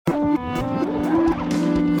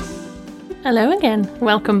Hello again.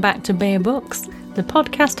 Welcome back to Bear Books, the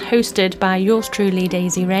podcast hosted by yours truly,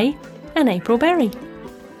 Daisy Ray and April Berry.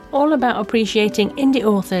 All about appreciating indie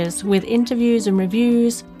authors with interviews and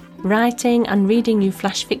reviews, writing and reading new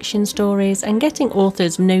flash fiction stories, and getting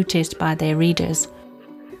authors noticed by their readers.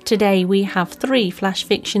 Today we have 3 flash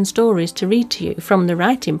fiction stories to read to you from the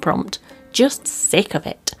writing prompt, Just Sick of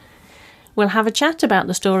It. We'll have a chat about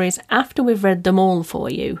the stories after we've read them all for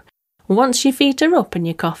you. Once your feet are up and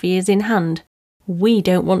your coffee is in hand, we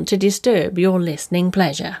don't want to disturb your listening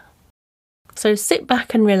pleasure. So sit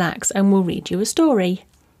back and relax and we'll read you a story.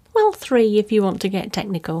 Well, 3 if you want to get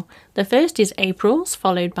technical. The first is April's,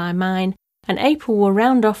 followed by mine, and April will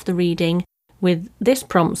round off the reading with this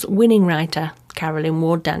prompt's winning writer, Carolyn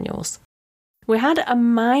Ward Daniels. We had a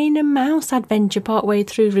minor mouse adventure partway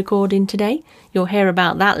through recording today. You'll hear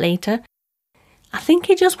about that later. I think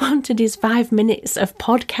he just wanted his 5 minutes of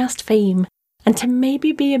podcast fame and to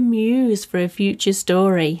maybe be a muse for a future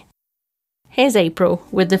story. Here's April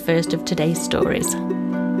with the first of today's stories.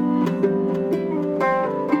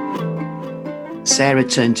 Sarah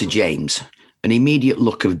turned to James. An immediate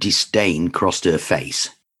look of disdain crossed her face.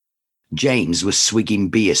 James was swigging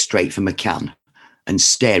beer straight from a can and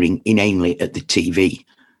staring inanely at the TV,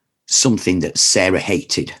 something that Sarah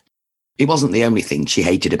hated. It wasn't the only thing she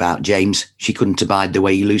hated about James. She couldn't abide the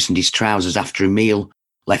way he loosened his trousers after a meal,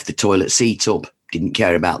 left the toilet seat up, didn't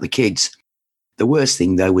care about the kids. The worst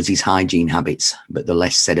thing, though, was his hygiene habits, but the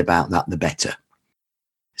less said about that, the better.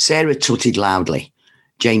 Sarah tutted loudly.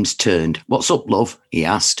 James turned. "What's up, love?" he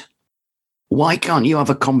asked. "Why can't you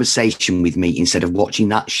have a conversation with me instead of watching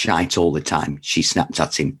that shite all the time?" she snapped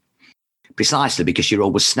at him. "Precisely because you're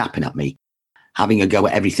always snapping at me, having a go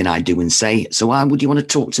at everything I do and say, so why would you want to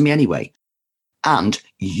talk to me anyway? And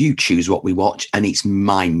you choose what we watch, and it's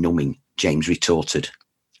mind-numbing," James retorted.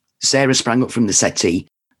 Sarah sprang up from the settee,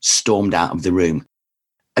 stormed out of the room.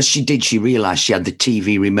 As she did, she realised she had the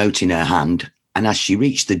TV remote in her hand, and as she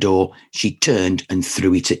reached the door, she turned and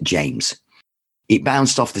threw it at James. It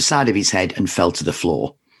bounced off the side of his head and fell to the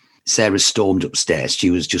floor. Sarah stormed upstairs.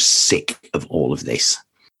 She was just sick of all of this.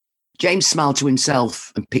 James smiled to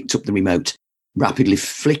himself and picked up the remote, rapidly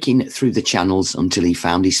flicking through the channels until he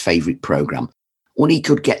found his favourite programme, one he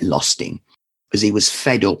could get lost in, as he was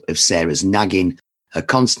fed up of Sarah's nagging, her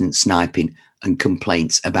constant sniping and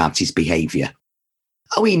complaints about his behaviour.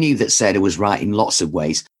 Oh, he knew that Sarah was right in lots of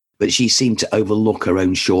ways, but she seemed to overlook her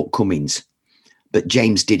own shortcomings. But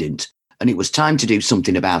James didn't, and it was time to do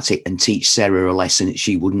something about it and teach Sarah a lesson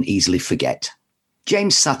she wouldn't easily forget.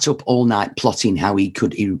 James sat up all night plotting how he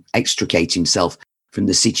could extricate himself from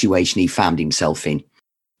the situation he found himself in,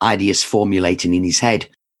 ideas formulating in his head,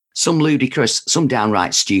 some ludicrous, some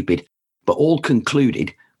downright stupid, but all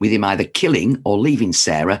concluded with him either killing or leaving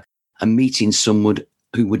Sarah and meeting someone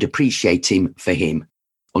who would appreciate him for him,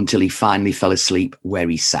 until he finally fell asleep where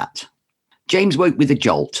he sat. James woke with a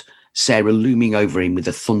jolt, Sarah looming over him with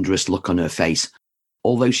a thunderous look on her face,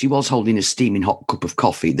 although she was holding a steaming hot cup of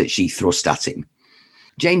coffee that she thrust at him.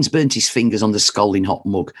 James burnt his fingers on the scalding hot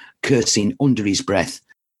mug, cursing under his breath.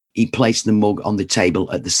 He placed the mug on the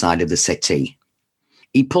table at the side of the settee.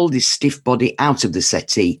 He pulled his stiff body out of the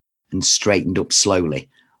settee and straightened up slowly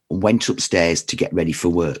and went upstairs to get ready for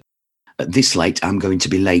work. At this late, I'm going to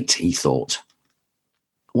be late, he thought.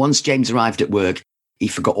 Once James arrived at work, he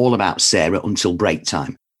forgot all about Sarah until break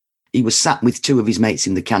time. He was sat with 2 of his mates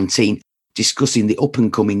in the canteen, discussing the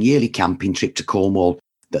up-and-coming yearly camping trip to Cornwall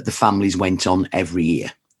that the families went on every year.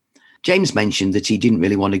 James mentioned that he didn't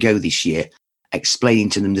really want to go this year, explaining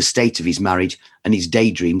to them the state of his marriage and his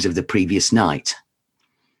daydreams of the previous night.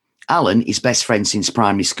 Alan, his best friend since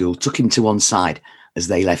primary school, took him to one side as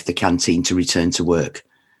they left the canteen to return to work.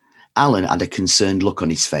 Alan had a concerned look on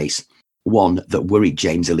his face, one that worried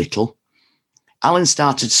James a little. Alan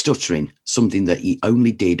started stuttering, something that he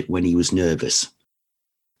only did when he was nervous.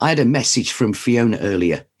 "I had a message from Fiona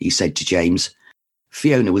earlier," he said to James.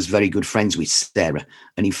 Fiona was very good friends with Sarah,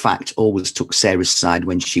 and in fact always took Sarah's side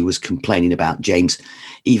when she was complaining about James,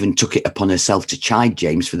 even took it upon herself to chide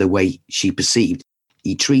James for the way she perceived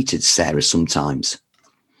he treated Sarah sometimes.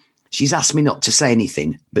 "She's asked me not to say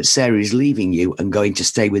anything, but Sarah is leaving you and going to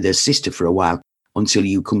stay with her sister for a while until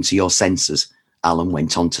you come to your senses," Alan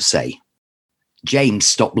went on to say. James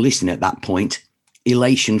stopped listening at that point.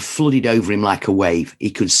 Elation flooded over him like a wave. He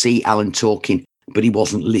could see Alan talking, but he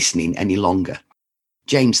wasn't listening any longer.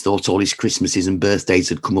 James thought all his Christmases and birthdays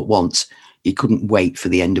had come at once. He couldn't wait for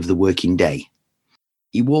the end of the working day.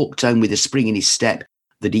 He walked home with a spring in his step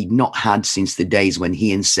that he'd not had since the days when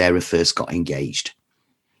he and Sarah first got engaged.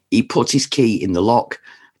 He put his key in the lock,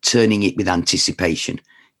 turning it with anticipation.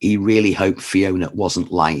 He really hoped Fiona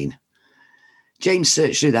wasn't lying. James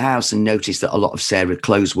searched through the house and noticed that a lot of Sarah's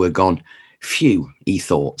clothes were gone. Phew, he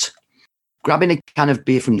thought. Grabbing a can of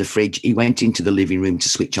beer from the fridge, he went into the living room to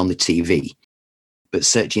switch on the TV. But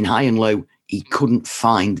searching high and low, he couldn't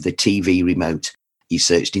find the TV remote. He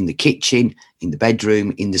searched in the kitchen, in the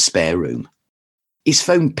bedroom, in the spare room. His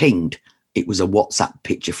phone pinged. It was a WhatsApp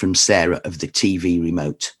picture from Sarah of the TV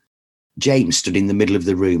remote. James stood in the middle of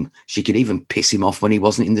the room. She could even piss him off when he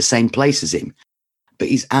wasn't in the same place as him. But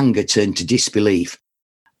his anger turned to disbelief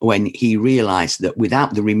when he realised that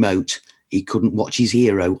without the remote, he couldn't watch his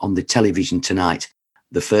hero on the television tonight,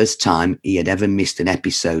 the first time he had ever missed an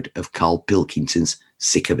episode of Carl Pilkington's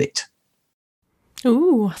Sick of It.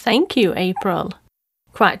 Ooh, thank you, April.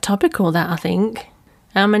 Quite topical, that, I think.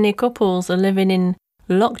 How many couples are living in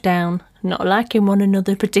lockdown, not liking one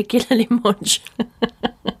another particularly much?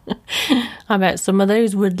 I bet some of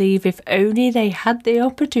those would leave if only they had the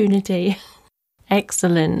opportunity.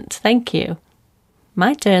 Excellent, thank you.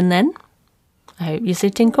 My turn then. I hope you're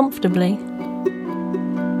sitting comfortably.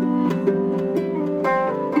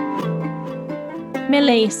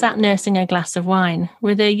 Millie sat nursing a glass of wine,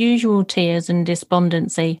 with her usual tears and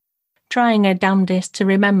despondency, trying her damnedest to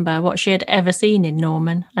remember what she had ever seen in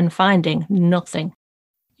Norman, and finding nothing.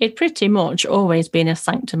 He'd pretty much always been a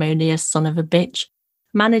sanctimonious son of a bitch,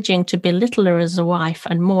 managing to belittle her as a wife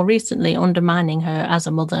and more recently undermining her as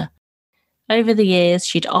a mother. Over the years,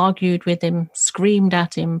 she'd argued with him, screamed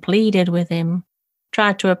at him, pleaded with him,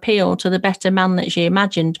 tried to appeal to the better man that she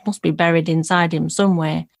imagined must be buried inside him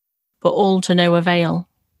somewhere, but all to no avail.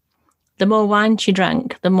 The more wine she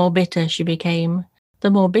drank, the more bitter she became. The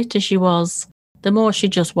more bitter she was, the more she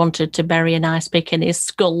just wanted to bury an ice pick in his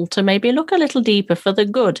skull to maybe look a little deeper for the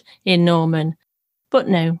good in Norman. But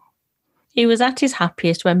no, he was at his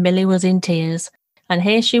happiest when Millie was in tears, and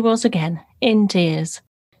here she was again, in tears.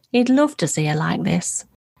 He'd love to see her like this.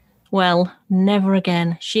 Well, never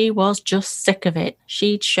again. She was just sick of it.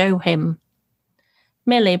 She'd show him.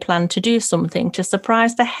 Millie planned to do something to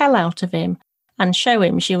surprise the hell out of him and show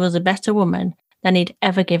him she was a better woman than he'd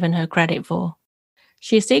ever given her credit for.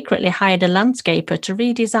 She secretly hired a landscaper to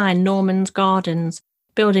redesign Norman's gardens,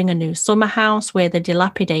 building a new summer house where the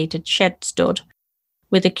dilapidated shed stood,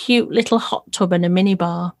 with a cute little hot tub and a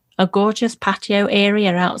minibar, a gorgeous patio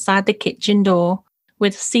area outside the kitchen door,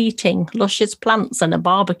 with seating, luscious plants and a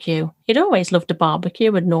barbecue. He'd always loved a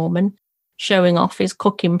barbecue with Norman, showing off his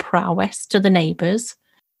cooking prowess to the neighbours.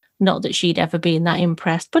 Not that she'd ever been that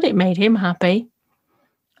impressed, but it made him happy.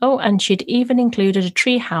 Oh, and she'd even included a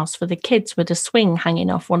tree house for the kids with a swing hanging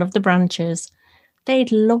off one of the branches.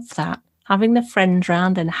 They'd love that, having their friends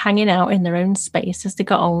round and hanging out in their own space as they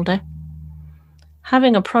got older.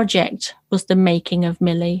 Having a project was the making of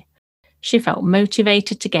Millie. She felt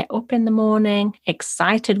motivated to get up in the morning,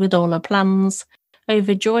 excited with all her plans,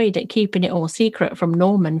 overjoyed at keeping it all secret from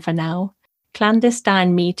Norman for now,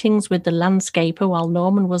 clandestine meetings with the landscaper while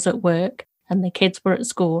Norman was at work and the kids were at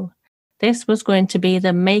school. This was going to be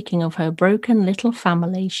the making of her broken little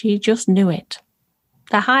family. She just knew it.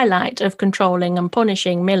 The highlight of controlling and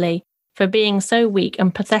punishing Millie for being so weak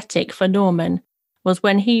and pathetic for Norman was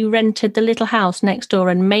when he rented the little house next door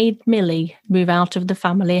and made Millie move out of the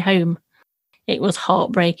family home. It was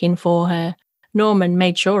heartbreaking for her. Norman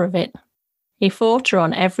made sure of it. He fought her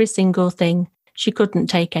on every single thing. She couldn't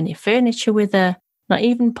take any furniture with her, not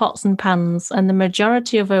even pots and pans, and the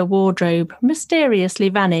majority of her wardrobe mysteriously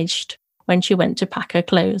vanished when she went to pack her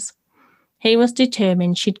clothes. He was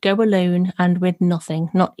determined she'd go alone and with nothing,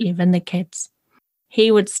 not even the kids.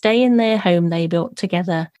 He would stay in their home they built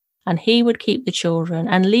together, and he would keep the children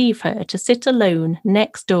and leave her to sit alone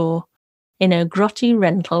next door in her grotty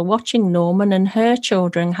rental, watching Norman and her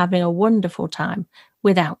children having a wonderful time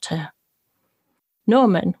without her.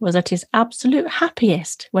 Norman was at his absolute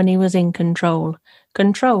happiest when he was in control.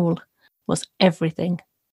 Control was everything.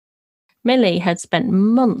 Millie had spent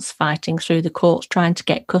months fighting through the courts trying to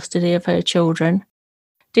get custody of her children.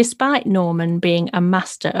 Despite Norman being a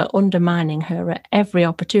master at undermining her at every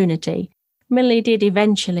opportunity, Millie did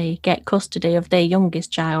eventually get custody of their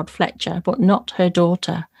youngest child, Fletcher, but not her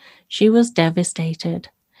daughter. She was devastated.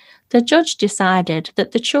 The judge decided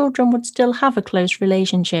that the children would still have a close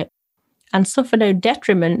relationship and suffer no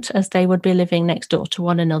detriment as they would be living next door to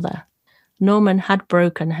one another. Norman had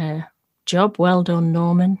broken her. Job well done,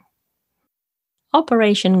 Norman.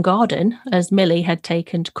 Operation Garden, as Millie had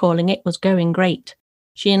taken to calling it, was going great.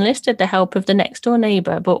 She enlisted the help of the next-door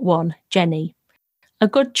neighbour but one, Jenny. A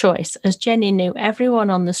good choice, as Jenny knew everyone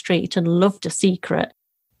on the street and loved a secret,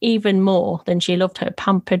 even more than she loved her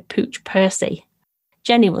pampered pooch Percy.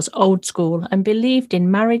 Jenny was old school and believed in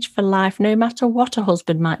marriage for life no matter what a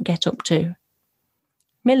husband might get up to.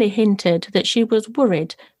 Millie hinted that she was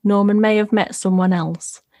worried Norman may have met someone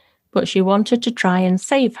else, but she wanted to try and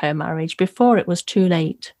save her marriage before it was too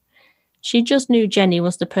late. She just knew Jenny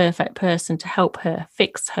was the perfect person to help her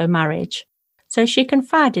fix her marriage, so she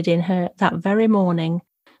confided in her that very morning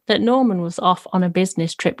that Norman was off on a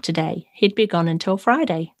business trip today. He'd be gone until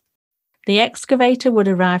Friday. The excavator would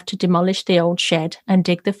arrive to demolish the old shed and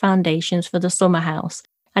dig the foundations for the summer house,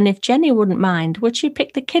 and if Jenny wouldn't mind, would she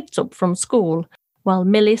pick the kids up from school while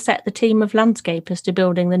Millie set the team of landscapers to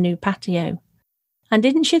building the new patio? And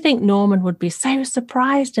didn't she think Norman would be so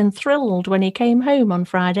surprised and thrilled when he came home on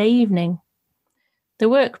Friday evening? The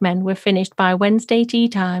workmen were finished by Wednesday tea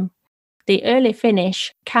time. The early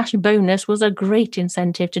finish cash bonus was a great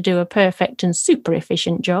incentive to do a perfect and super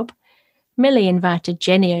efficient job. Millie invited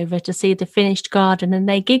Jenny over to see the finished garden, and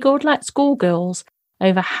they giggled like schoolgirls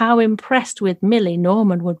over how impressed with Millie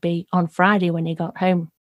Norman would be on Friday when he got home.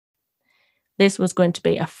 This was going to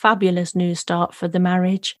be a fabulous new start for the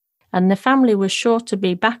marriage, and the family was sure to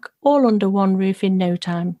be back all under one roof in no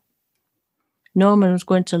time. Norman was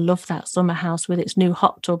going to love that summer house with its new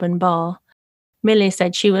hot tub and bar. Millie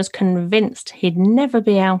said she was convinced he'd never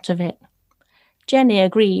be out of it. Jenny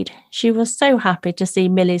agreed. She was so happy to see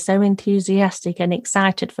Millie so enthusiastic and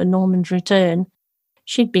excited for Norman's return.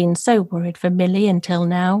 She'd been so worried for Millie until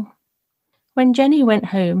now. When Jenny went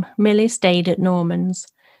home, Millie stayed at Norman's.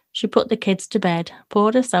 She put the kids to bed,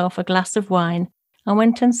 poured herself a glass of wine, and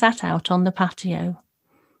went and sat out on the patio.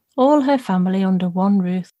 All her family under one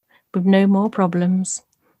roof, with no more problems.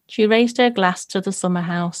 She raised her glass to the summer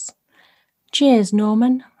house. Cheers,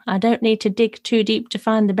 Norman. I don't need to dig too deep to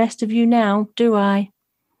find the best of you now, do I?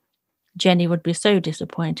 Jenny would be so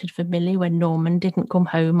disappointed for Millie when Norman didn't come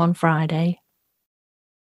home on Friday.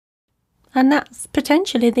 And that's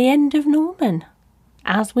potentially the end of Norman,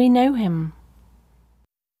 as we know him.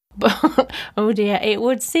 But, oh dear, it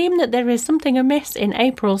would seem that there is something amiss in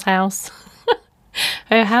April's house.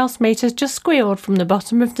 Her housemate has just squealed from the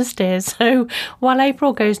bottom of the stairs, so while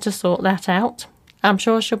April goes to sort that out, I'm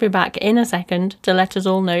sure she'll be back in a second to let us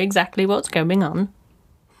all know exactly what's going on.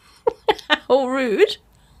 How rude.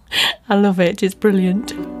 I love it, it's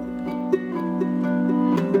brilliant.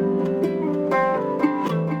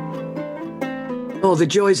 Oh, the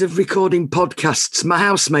joys of recording podcasts. My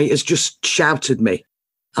housemate has just shouted me.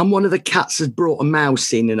 And one of the cats has brought a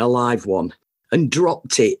mouse in, and a live one, and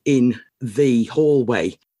dropped it in the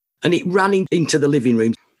hallway. And it ran into the living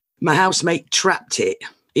room. My housemate trapped it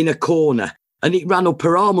in a corner, and it ran up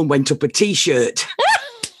her arm and went up a T-shirt.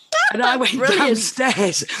 And I went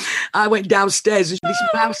downstairs. And this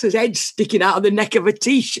mouse's head sticking out of the neck of a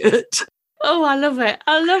T-shirt. Oh, I love it.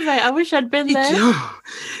 I wish I'd been there.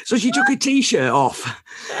 So she took a T-shirt off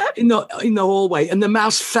in the hallway, and the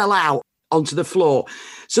mouse fell out onto the floor.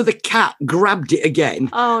 So the cat grabbed it again,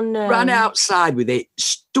 oh no, ran outside with it,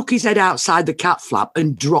 stuck his head outside the cat flap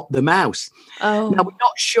and dropped the mouse. Oh. Now, we're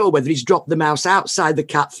not sure whether he's dropped the mouse outside the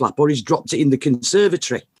cat flap or he's dropped it in the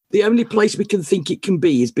conservatory. The only place we can think it can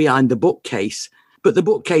be is behind the bookcase. But the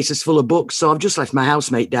bookcase is full of books, so I've just left my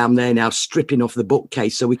housemate down there now stripping off the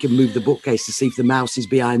bookcase so we can move the bookcase to see if the mouse is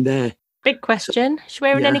behind there. Big question. Is she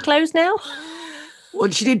wearing any clothes now? Well,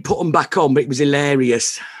 she did put them back on, but it was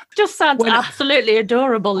hilarious. Just sounds absolutely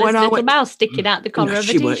adorable. This little mouse sticking out the collar of a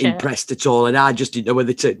T-shirt. She weren't impressed at all, and I just didn't know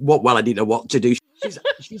whether to. I didn't know what to do.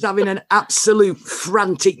 She's having an absolute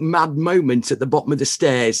frantic, mad moment at the bottom of the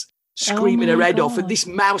stairs, screaming her head off, and this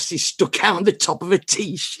mouse is stuck out on the top of a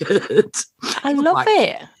T-shirt. I love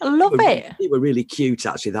it. They were really cute,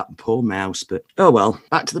 actually, that poor mouse. But oh well,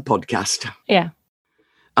 back to the podcast. Yeah,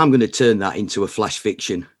 I'm going to turn that into a flash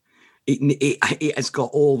fiction. It has got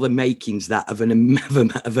all the makings of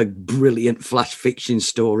a brilliant flash fiction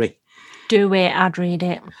story. Do it, I'd read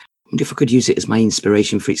it. I wonder if I could use it as my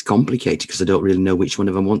inspiration for It's Complicated, because I don't really know which one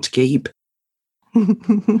of them I want to keep.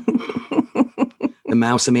 The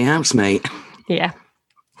mouse and my housemate. Yeah.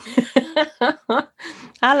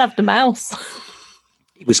 I love the mouse.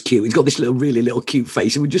 It was cute. He's got this really little cute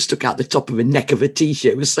face, and we just stuck out the top of the neck of a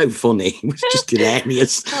T-shirt. It was so funny. It was just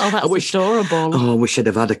hilarious. Oh, that's adorable. Oh, I wish I'd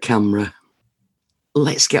have had a camera.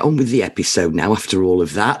 Let's get on with the episode now after all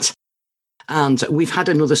of that. And we've had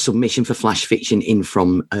another submission for Flash Fiction in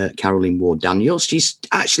from Caroline Ward-Daniels. She's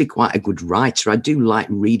actually quite a good writer. I do like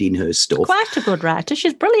reading her stuff. Quite a good writer.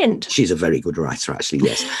 She's brilliant. She's a very good writer, actually,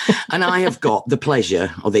 yes. And I have got the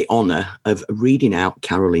pleasure or the honour of reading out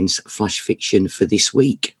Caroline's Flash Fiction for this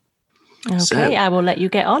week. Okay, so, I will let you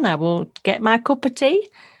get on. I will get my cup of tea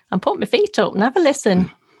and put my feet up and have a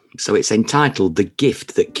listen. So it's entitled The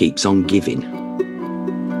Gift That Keeps on Giving.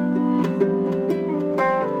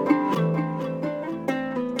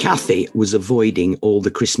 Kathy was avoiding all the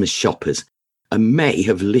Christmas shoppers and may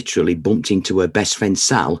have literally bumped into her best friend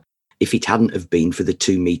Sal if it hadn't have been for the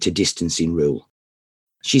 2-metre distancing rule.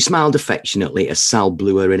 She smiled affectionately as Sal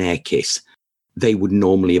blew her an air kiss. They would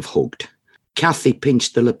normally have hugged. Kathy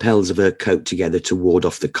pinched the lapels of her coat together to ward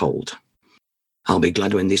off the cold. I'll be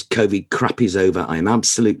glad when this COVID crap is over. I am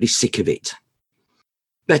absolutely sick of it.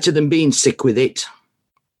 Better than being sick with it.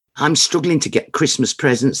 I'm struggling to get Christmas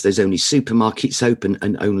presents. There's only supermarkets open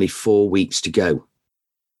and only 4 weeks to go.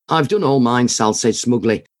 I've done all mine, Sal said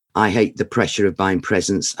smugly. I hate the pressure of buying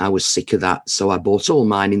presents. I was sick of that, so I bought all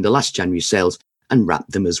mine in the last January sales and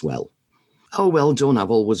wrapped them as well. Oh, well done.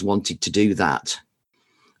 I've always wanted to do that.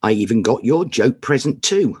 I even got your joke present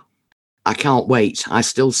too. I can't wait. I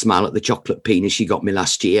still smile at the chocolate peanuts you got me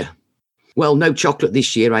last year. Well, no chocolate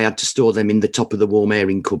this year. I had to store them in the top of the warm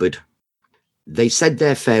airing cupboard. They said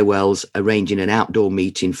their farewells, arranging an outdoor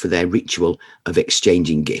meeting for their ritual of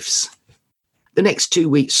exchanging gifts. The next 2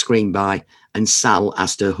 weeks screamed by, and Sal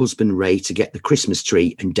asked her husband Ray to get the Christmas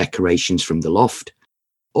tree and decorations from the loft,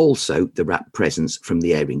 also the wrapped presents from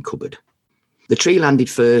the airing cupboard. The tree landed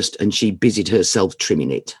first, and she busied herself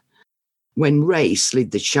trimming it. When Ray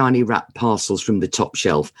slid the shiny wrapped parcels from the top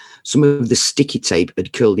shelf, some of the sticky tape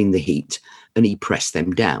had curled in the heat, and he pressed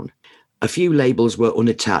them down. A few labels were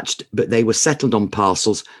unattached, but they were settled on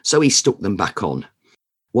parcels, so he stuck them back on.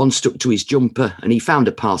 One stuck to his jumper, and he found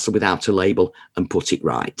a parcel without a label and put it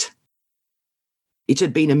right. It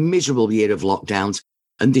had been a miserable year of lockdowns,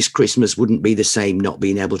 and this Christmas wouldn't be the same not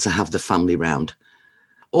being able to have the family round.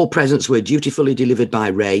 All presents were dutifully delivered by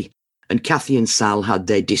Ray, and Kathy and Sal had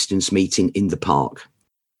their distance meeting in the park.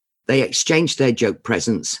 They exchanged their joke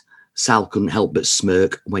presents. Sal couldn't help but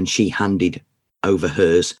smirk when she handed over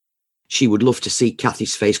hers. She would love to see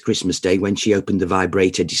Kathy's face Christmas Day when she opened the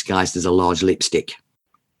vibrator disguised as a large lipstick.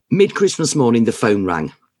 Mid-Christmas morning, the phone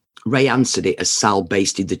rang. Ray answered it as Sal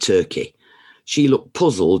basted the turkey. She looked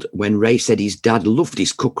puzzled when Ray said his dad loved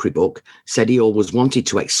his cookery book, said he always wanted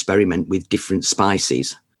to experiment with different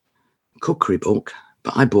spices. Cookery book?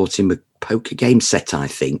 But I bought him a poker game set, I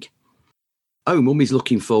think. Oh, Mummy's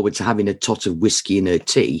looking forward to having a tot of whiskey in her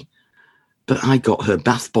tea. But I got her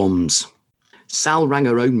bath bombs. Sal rang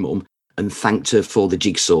her own mum and thanked her for the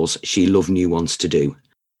jigsaws. She loved new ones to do.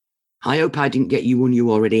 I hope I didn't get you one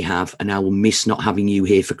you already have, and I will miss not having you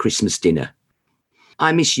here for Christmas dinner.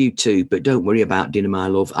 I miss you too, but don't worry about dinner, my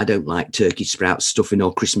love. I don't like turkey sprouts, stuffing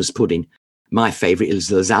or Christmas pudding. My favourite is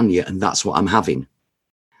lasagna, and that's what I'm having.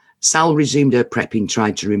 Sal resumed her prepping,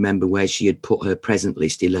 tried to remember where she had put her present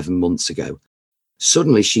list 11 months ago.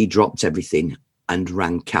 Suddenly she dropped everything and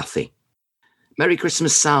rang Kathy. Merry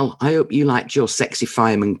Christmas, Sal. I hope you liked your sexy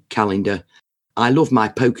fireman calendar. I love my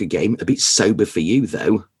poker game, a bit sober for you,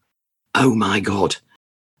 though. Oh, my God.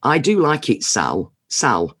 I do like it, Sal.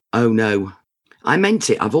 Sal, oh, no. I meant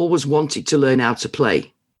it. I've always wanted to learn how to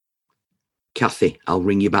play. Kathy, I'll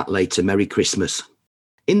ring you back later. Merry Christmas.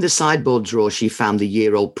 In the sideboard drawer, she found the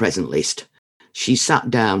year-old present list. She sat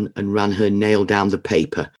down and ran her nail down the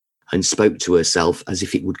paper and spoke to herself as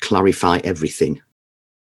if it would clarify everything.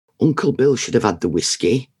 Uncle Bill should have had the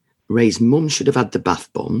whiskey. Ray's mum should have had the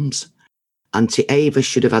bath bombs. Auntie Ava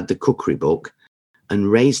should have had the cookery book.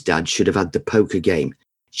 And Ray's dad should have had the poker game.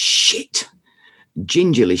 Shit!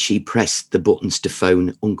 Gingerly, she pressed the buttons to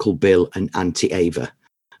phone Uncle Bill and Auntie Ava.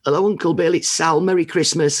 Hello, Uncle Bill, it's Sal. Merry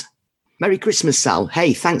Christmas. Merry Christmas, Sal.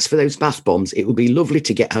 Hey, thanks for those bath bombs. It will be lovely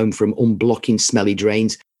to get home from unblocking smelly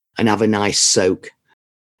drains and have a nice soak.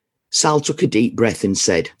 Sal took a deep breath and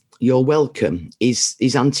said, You're welcome. Is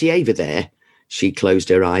Auntie Ava there? She closed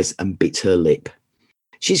her eyes and bit her lip.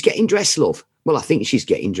 She's getting dressed, love. Well, I think she's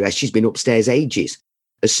getting dressed. She's been upstairs ages.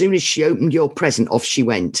 As soon as she opened your present, off she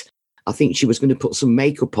went. I think she was going to put some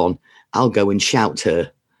makeup on. I'll go and shout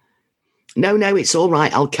her. No, it's all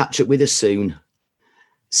right. I'll catch up with her soon.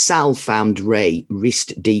 Sal found Ray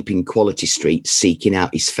wrist deep in Quality Street seeking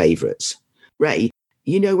out his favourites. Ray,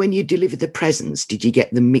 you know when you delivered the presents, did you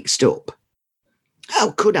get them mixed up?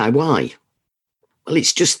 How could I? Why? Well,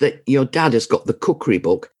 it's just that your dad has got the cookery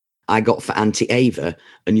book I got for Auntie Ava,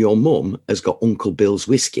 and your mum has got Uncle Bill's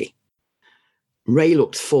whiskey. Ray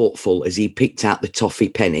looked thoughtful as he picked out the toffee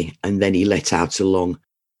penny, and then he let out a long,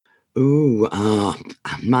 I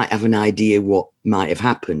might have an idea what might have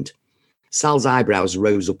happened. Sal's eyebrows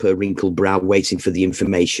rose up her wrinkled brow, waiting for the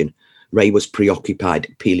information. Ray was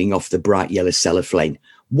preoccupied, peeling off the bright yellow cellophane.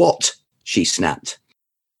 What? She snapped.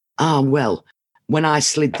 Well, when I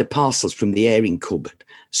slid the parcels from the airing cupboard,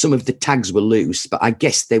 some of the tags were loose, but I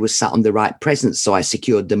guessed they were sat on the right presents, so I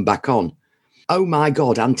secured them back on. Oh, my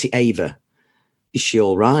God, Auntie Ava. Is she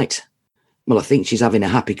all right? Well, I think she's having a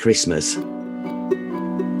happy Christmas.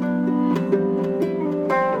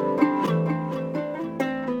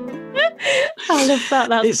 love that.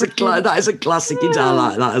 That's that is a classic. I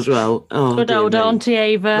like that as well. Oh, good old Auntie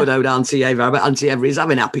Ava. Good old Auntie Ava. I bet Auntie Ava is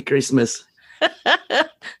having a happy Christmas.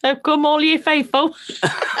 Oh, come all ye faithful.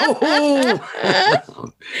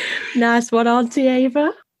 Nice one, Auntie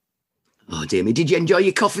Ava. Oh, dear me. Did you enjoy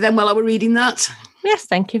your coffee then while I were reading that? Yes,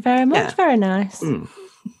 thank you very much. Yeah. Very nice. Mm.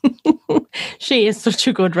 She is such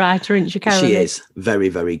a good writer, isn't she, Caroline? She is. Very,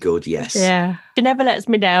 very good, yes. Yeah. She never lets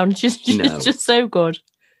me down. She's just so good.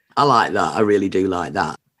 I like that. I really do like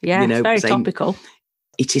that. Yeah, it's very topical.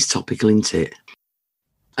 It is topical, isn't it?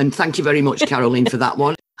 And thank you very much, Caroline, for that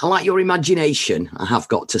one. I like your imagination, I have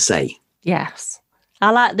got to say. Yes.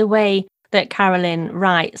 I like the way that Caroline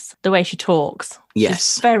writes, the way she talks.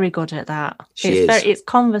 Yes. She's very good at that. She is. It's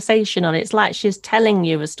conversational. It's like she's telling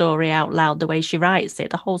you a story out loud, the way she writes it.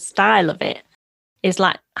 The whole style of it is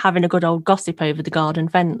like having a good old gossip over the garden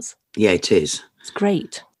fence. Yeah, it is. It's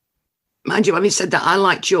great. Mind you, having said that, I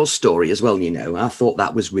liked your story as well, I thought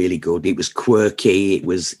that was really good. It was quirky, it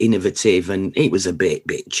was innovative, and it was a bit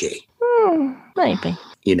bitchy. Maybe.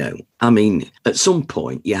 At some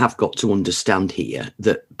point, you have got to understand here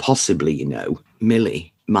that possibly,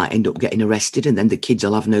 Millie might end up getting arrested and then the kids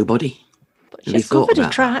will have nobody. But she's covered her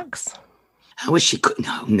tracks. How is she?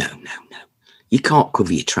 No. You can't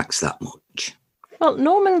cover your tracks that much. Well,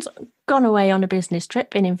 Norman's gone away on a business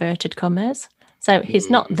trip, in inverted commas. So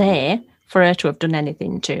he's not there for her to have done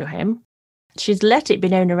anything to him. She's let it be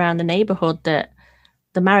known around the neighbourhood that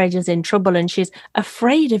the marriage is in trouble and she's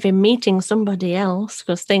afraid of him meeting somebody else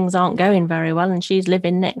because things aren't going very well and she's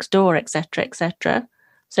living next door, etc., etc.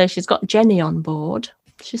 So she's got Jenny on board.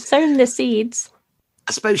 She's sown the seeds.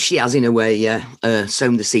 I suppose she has, in a way,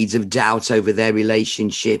 sown the seeds of doubt over their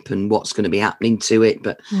relationship and what's going to be happening to it.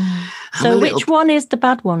 But So which one is the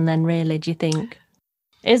bad one then, really, do you think?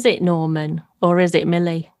 Is it Norman or is it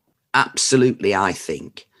Millie? Absolutely, I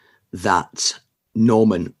think that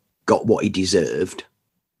Norman got what he deserved.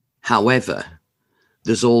 However,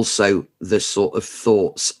 there's also the sort of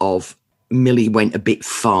thoughts of Millie went a bit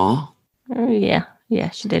far. Oh, yeah.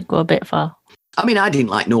 Yeah, she did go a bit far. I mean, I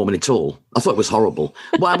didn't like Norman at all. I thought it was horrible.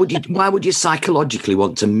 Why would you psychologically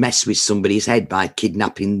want to mess with somebody's head by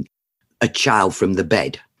kidnapping a child from the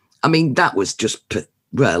bed? I mean, that was just,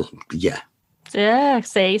 yeah. Yeah,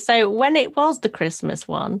 see, so when it was the Christmas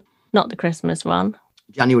one, not the Christmas one.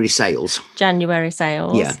 January sales.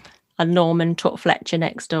 Yeah. And Norman took Fletcher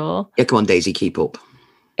next door. Yeah, come on, Daisy, keep up.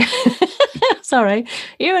 Sorry.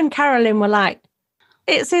 You and Carolyn were like,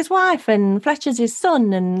 it's his wife and Fletcher's his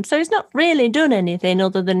son, and so he's not really done anything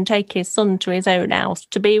other than take his son to his own house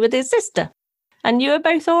to be with his sister. And you were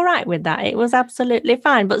both all right with that. It was absolutely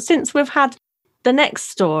fine. But since we've had the next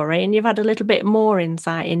story and you've had a little bit more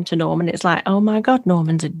insight into Norman, it's like, oh my God,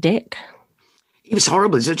 Norman's a dick. He was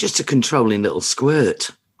horrible. He's just a controlling little squirt.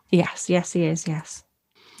 Yes, he is, yes.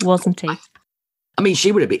 Wasn't he? I mean,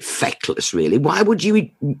 she were a bit feckless, really. Why would you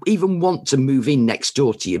even want to move in next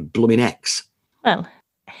door to your blooming ex? Well,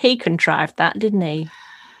 he contrived that, didn't he?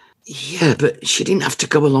 Yeah, but she didn't have to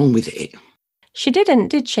go along with it. She didn't,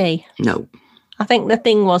 did she? No. I think the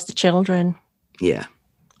thing was the children. Yeah.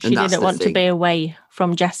 She didn't want to be away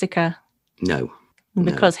from Jessica. No.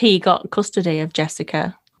 Because he got custody of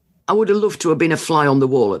Jessica. I would have loved to have been a fly on the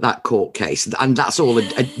wall at that court case, and that's all.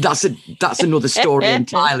 That's another story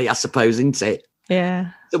entirely, I suppose, isn't it?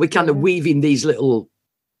 Yeah. So we're kind of weaving these little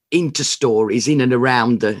inter-stories in and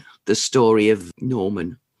around the story of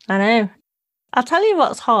Norman. I know. I'll tell you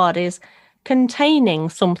what's hard is containing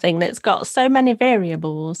something that's got so many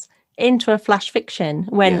variables into a flash fiction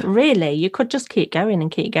when really you could just keep going and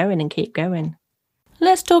keep going and keep going.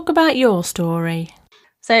 Let's talk about your story.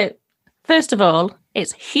 So, first of all,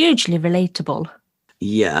 it's hugely relatable.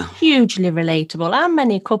 Yeah. Hugely relatable. How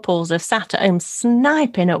many couples have sat at home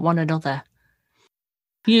sniping at one another?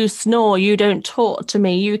 You snore, you don't talk to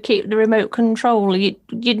me, you keep the remote control, you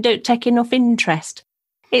don't take enough interest.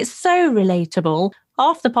 It's so relatable.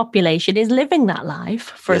 Half the population is living that life,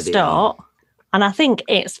 for a start. And I think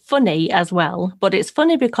it's funny as well, but it's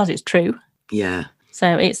funny because it's true. Yeah.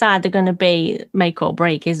 So it's either going to be make or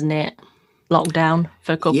break, isn't it? Lockdown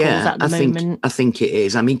for couples at the moment. I think it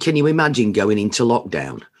is. I mean, can you imagine going into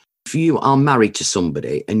lockdown? If you are married to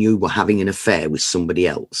somebody and you were having an affair with somebody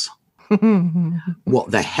else,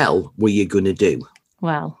 what the hell were you going to do?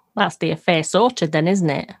 Well, that's the affair sorted then, isn't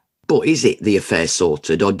it? But is it the affair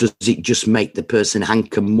sorted, or does it just make the person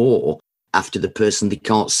hanker more after the person they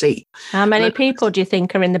can't see? How many people do you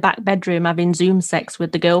think are in the back bedroom having Zoom sex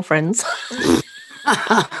with the girlfriends? Or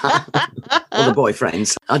the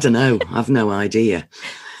boyfriends? I don't know. I've no idea.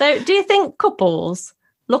 So do you think couples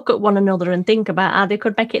look at one another and think about how they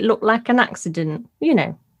could make it look like an accident?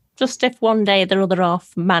 Just if one day their other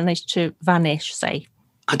half managed to vanish, say.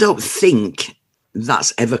 I don't think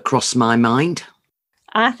that's ever crossed my mind.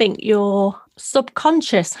 I think your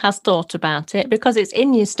subconscious has thought about it because it's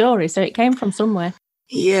in your story, so it came from somewhere.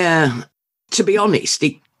 Yeah. To be honest,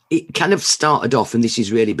 it kind of started off, and this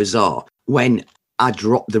is really bizarre, when I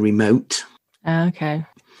dropped the remote. Okay.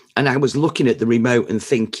 And I was looking at the remote and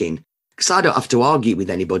thinking, because I don't have to argue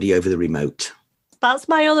with anybody over the remote. That's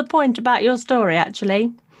my other point about your story,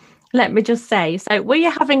 actually. Let me just say, so were you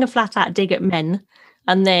having a flat-out dig at men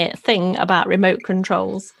and their thing about remote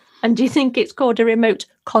controls? And do you think it's called a remote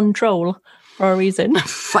control for a reason?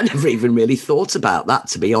 I never even really thought about that,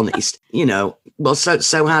 to be honest. Well,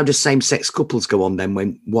 so how do same-sex couples go on then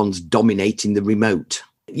when one's dominating the remote?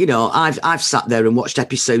 I've sat there and watched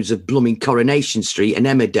episodes of blooming Coronation Street and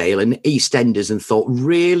Emmerdale and EastEnders and thought,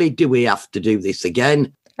 really, do we have to do this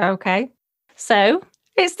again? Okay. So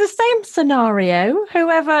it's the same scenario.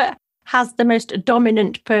 Whoever has the most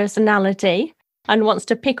dominant personality and wants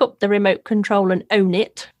to pick up the remote control and own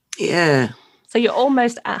it. Yeah. So you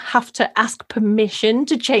almost have to ask permission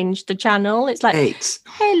to change the channel. It's like,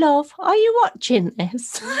 hey, love, are you watching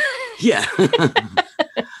this? Yeah.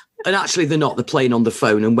 And actually, they're not. They're playing on the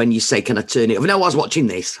phone. And when you say, can I turn it off? No, I was watching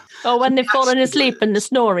this. Or when they've fallen asleep and they're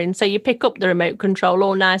snoring. So you pick up the remote control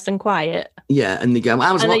all nice and quiet. Yeah. And they go,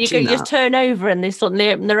 I was watching that. And then you just turn over and they suddenly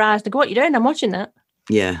open their eyes. They go, what are you doing? I'm watching that.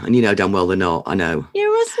 Yeah. And you know damn well they're not. I know.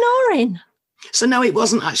 You were snoring. So no, it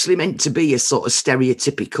wasn't actually meant to be a sort of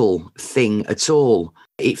stereotypical thing at all.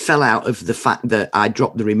 It fell out of the fact that I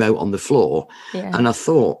dropped the remote on the floor. Yeah. And I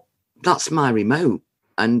thought, that's my remote.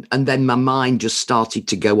 And then my mind just started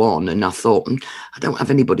to go on, and I thought, I don't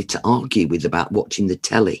have anybody to argue with about watching the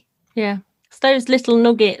telly. Yeah. It's those little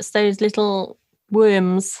nuggets, those little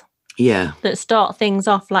worms. Yeah. That start things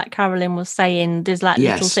off, like Carolyn was saying. There's like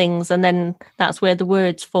little things, and then that's where the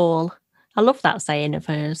words fall. I love that saying of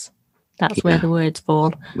hers. That's where the words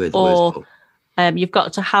fall. Words fall. You've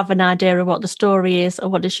got to have an idea of what the story is, or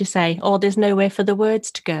what does she say? Or there's nowhere for the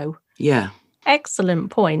words to go. Yeah.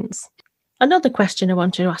 Excellent points. Another question I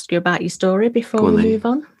want to ask you about your story before we move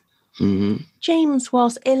on. Mm-hmm. James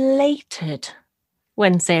was elated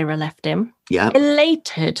when Sarah left him. Yeah.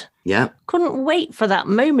 Elated. Yeah. Couldn't wait for that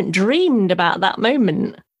moment, dreamed about that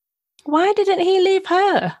moment. Why didn't he leave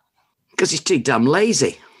her? Because he's too damn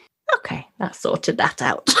lazy. Okay, that sorted that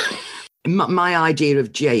out. My idea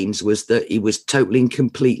of James was that he was totally and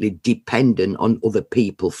completely dependent on other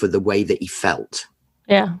people for the way that he felt.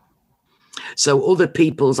 Yeah. So other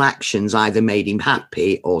people's actions either made him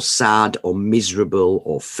happy or sad or miserable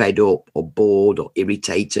or fed up or bored or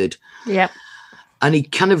irritated. Yeah. And he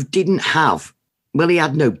kind of didn't have, well, he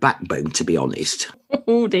had no backbone, to be honest.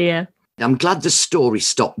 Oh, dear. I'm glad the story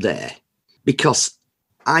stopped there, because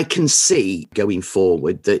I can see going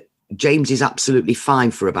forward that James is absolutely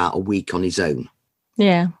fine for about a week on his own.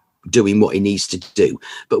 Yeah. Doing what he needs to do.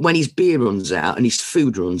 But when his beer runs out and his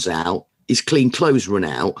food runs out, his clean clothes run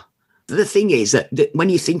out. The thing is that when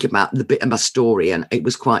you think about the bit of my story, and it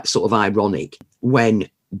was quite sort of ironic when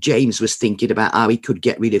James was thinking about how he could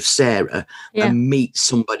get rid of Sarah and meet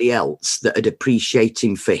somebody else that would appreciate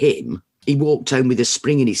him for him. He walked home with a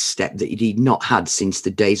spring in his step that he'd not had since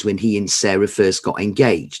the days when he and Sarah first got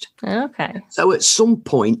engaged. Okay. So at some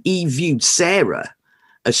point, he viewed Sarah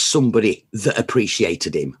as somebody that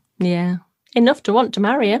appreciated him. Yeah. Enough to want to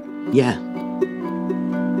marry her. Yeah.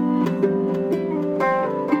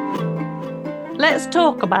 Let's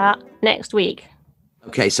talk about next week.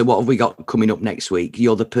 Okay, so what have we got coming up next week?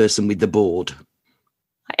 You're the person with the board.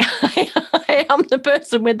 I am the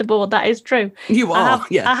person with the board, that is true. You are,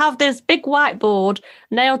 I have this big whiteboard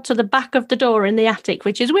nailed to the back of the door in the attic,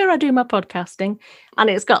 which is where I do my podcasting, and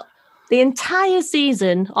it's got the entire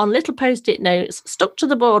season on little Post-it notes stuck to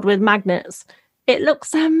the board with magnets. It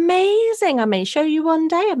looks amazing. I may show you one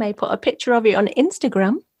day. I may put a picture of it on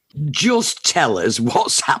Instagram. Just tell us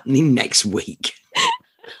what's happening next week.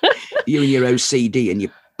 You and your OCD and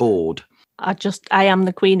your board. I am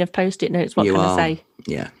the queen of Post-it notes. What can I say?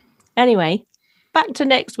 Yeah. Anyway, back to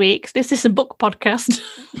next week. This is a book podcast.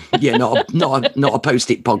 Yeah, not a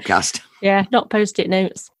Post-it podcast. Yeah, not Post-it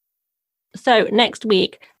notes. So next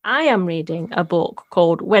week, I am reading a book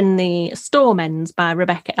called When the Storm Ends by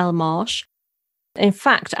Rebecca L. Marsh. In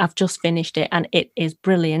fact, I've just finished it and it is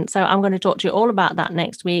brilliant. So I'm going to talk to you all about that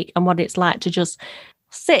next week and what it's like to just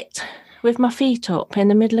sit with my feet up in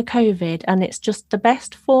the middle of COVID. And it's just the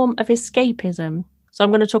best form of escapism. So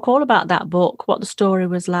I'm going to talk all about that book, what the story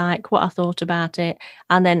was like, what I thought about it.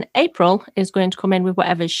 And then April is going to come in with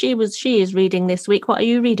whatever she is reading this week. What are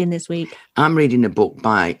you reading this week? I'm reading a book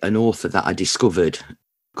by an author that I discovered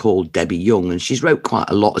a called Debbie Young, and she's wrote quite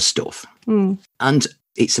a lot of stuff. And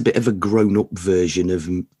it's a bit of a grown-up version of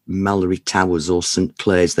Mallory Towers or St.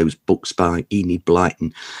 Clair's, those books by Enid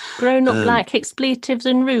Blyton. Grown-up like expletives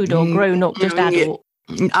and rude, or grown-up just adult?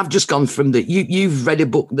 I've just gone from the... You've read a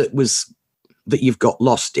book that you've got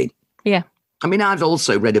lost in. Yeah. I mean, I've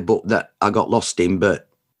also read a book that I got lost in, but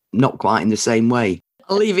not quite in the same way.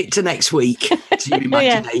 I'll leave it to next week, to your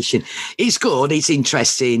imagination. Yeah. It's good, it's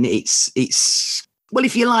interesting, it's... Well,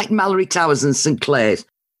 if you like Mallory Towers and St. Clair's,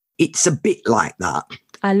 it's a bit like that.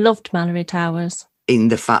 I loved Mallory Towers. In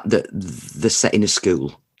the fact that they're set in a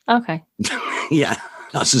school. Okay. Yeah,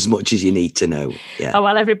 that's as much as you need to know. Yeah. Oh,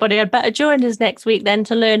 well, everybody had better join us next week then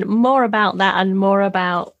to learn more about that and more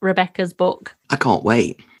about Rebecca's book. I can't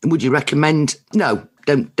wait. Would you recommend... No,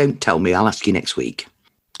 don't tell me. I'll ask you next week.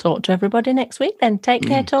 Talk to everybody next week then. Take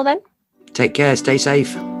care till then. Take care. Stay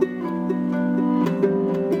safe.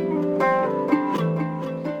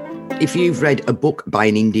 If you've read a book by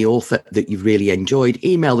an indie author that you've really enjoyed,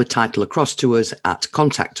 email the title across to us at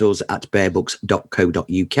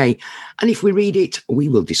contactus@bearbooks.co.uk. And if we read it, we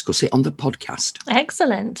will discuss it on the podcast.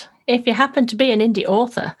 Excellent. If you happen to be an indie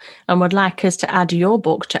author and would like us to add your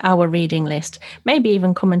book to our reading list, maybe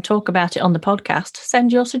even come and talk about it on the podcast,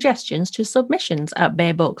 send your suggestions to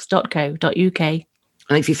submissions@bearbooks.co.uk.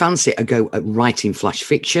 And if you fancy a go at writing flash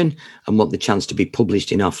fiction and want the chance to be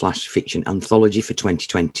published in our flash fiction anthology for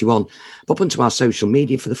 2021, pop onto our social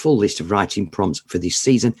media for the full list of writing prompts for this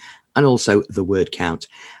season and also the word count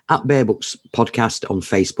at Bear Books Podcast on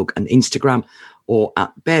Facebook and Instagram, or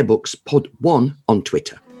at Bear Books Pod 1 on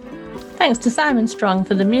Twitter. Thanks to Simon Strong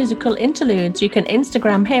for the musical interludes. You can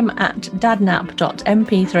Instagram him at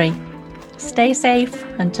dadnap.mp3. Stay safe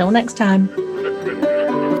until next time.